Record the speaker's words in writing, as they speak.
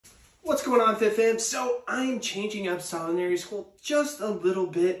What's going on, Fit Fam? So I'm changing up Sullinary School just a little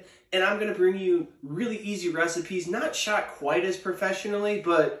bit, and I'm going to bring you really easy recipes, not shot quite as professionally,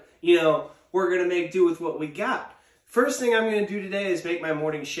 but, you know, we're going to make do with what we got. First thing I'm going to do today is make my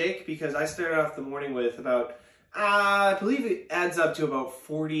morning shake, because I started off the morning with about, I believe it adds up to about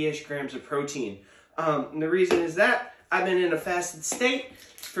 40-ish grams of protein. And the reason is that I've been in a fasted state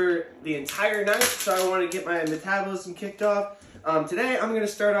for the entire night, so I want to get my metabolism kicked off. Today I'm going to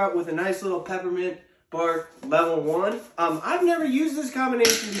start out with a nice little Peppermint Bark level 1. I've never used this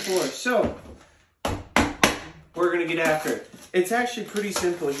combination before, so we're going to get after it. It's actually pretty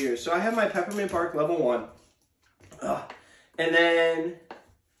simple here. So I have my Peppermint Bark level 1. And then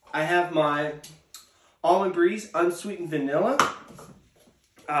I have my Almond Breeze unsweetened vanilla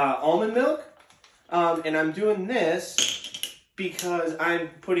almond milk. And I'm doing this because I'm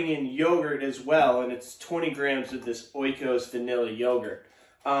putting in yogurt as well, and it's 20 grams of this Oikos vanilla yogurt.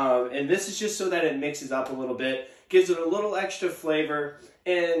 And this is just so that it mixes up a little bit, gives it a little extra flavor,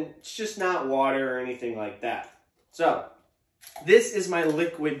 and it's just not water or anything like that. So this is my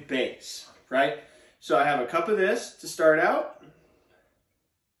liquid base, right? So I have a cup of this to start out.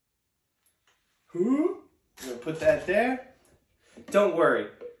 I'm gonna put that there. Don't worry,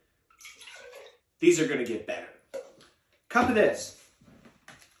 these are gonna get better. Cup of this.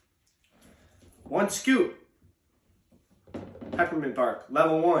 1 scoop. Peppermint Bark,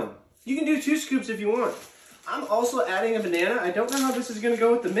 level 1. You can do 2 scoops if you want. I'm also adding a banana. I don't know how this is gonna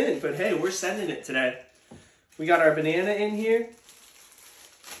go with the mint, but hey, we're sending it today. We got our banana in here.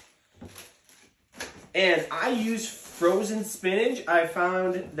 And I use frozen spinach. I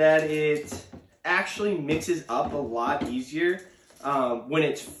found that it actually mixes up a lot easier when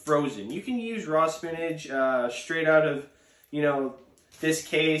it's frozen. You can use raw spinach straight out of, you know, this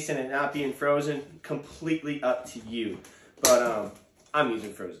case and it not being frozen. Completely up to you. But I'm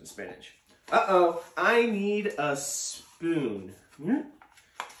using frozen spinach. Uh-oh, I need a spoon.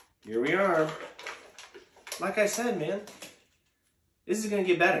 Here we are. Like I said, man, this is gonna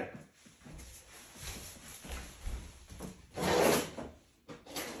get better.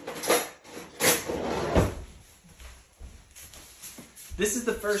 This is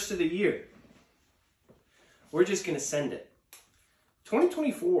the first of the year. We're just gonna send it.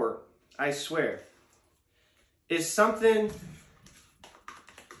 2024, I swear, is something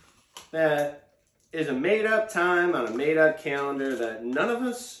that is a made-up time on a made-up calendar that none of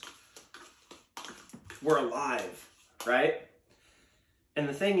us were alive, right? And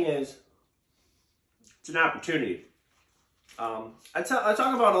the thing is, it's an opportunity. I talk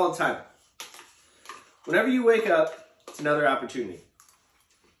about it all the time. Whenever you wake up, it's another opportunity.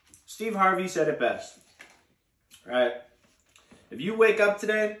 Steve Harvey said it best, right? If you wake up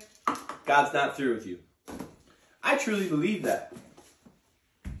today, God's not through with you. I truly believe that.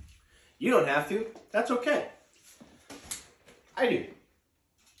 You don't have to. That's okay. I do.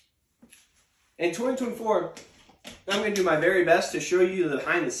 In 2024, I'm going to do my very best to show you the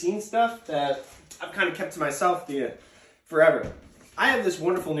behind-the-scenes stuff that I've kind of kept to myself forever. I have this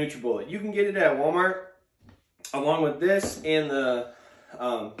wonderful Nuti Bullet. You can get it at Walmart, along with this and the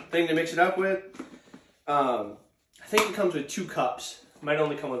thing to mix it up with. I think it comes with 2 cups. It might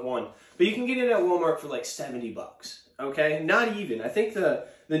only come with 1. But you can get it at Walmart for like 70 bucks. Okay? Not even. I think the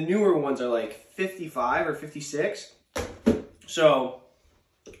newer ones are like 55 or 56. So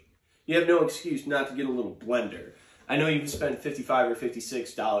you have no excuse not to get a little blender. I know you've spent $55 or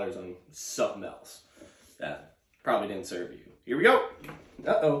 $56 on something else that probably didn't serve you. Here we go.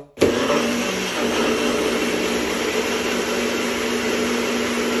 Uh-oh.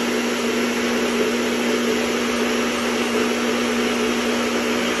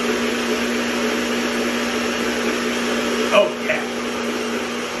 Oh, yeah.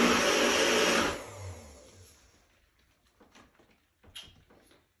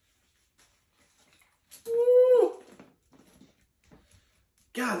 Woo.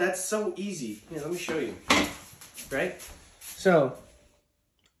 God, that's so easy. Here, let me show you. Right? So,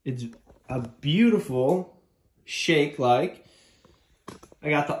 it's a beautiful shake like. I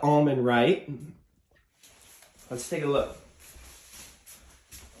got the almond right. Let's take a look.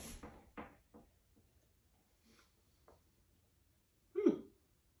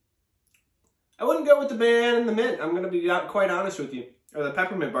 I wouldn't go with the banana and the mint. I'm going to be quite honest with you. Or the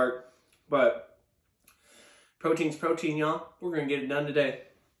Peppermint Bark. But protein's protein, y'all. We're going to get it done today.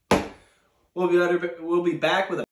 We'll be back with a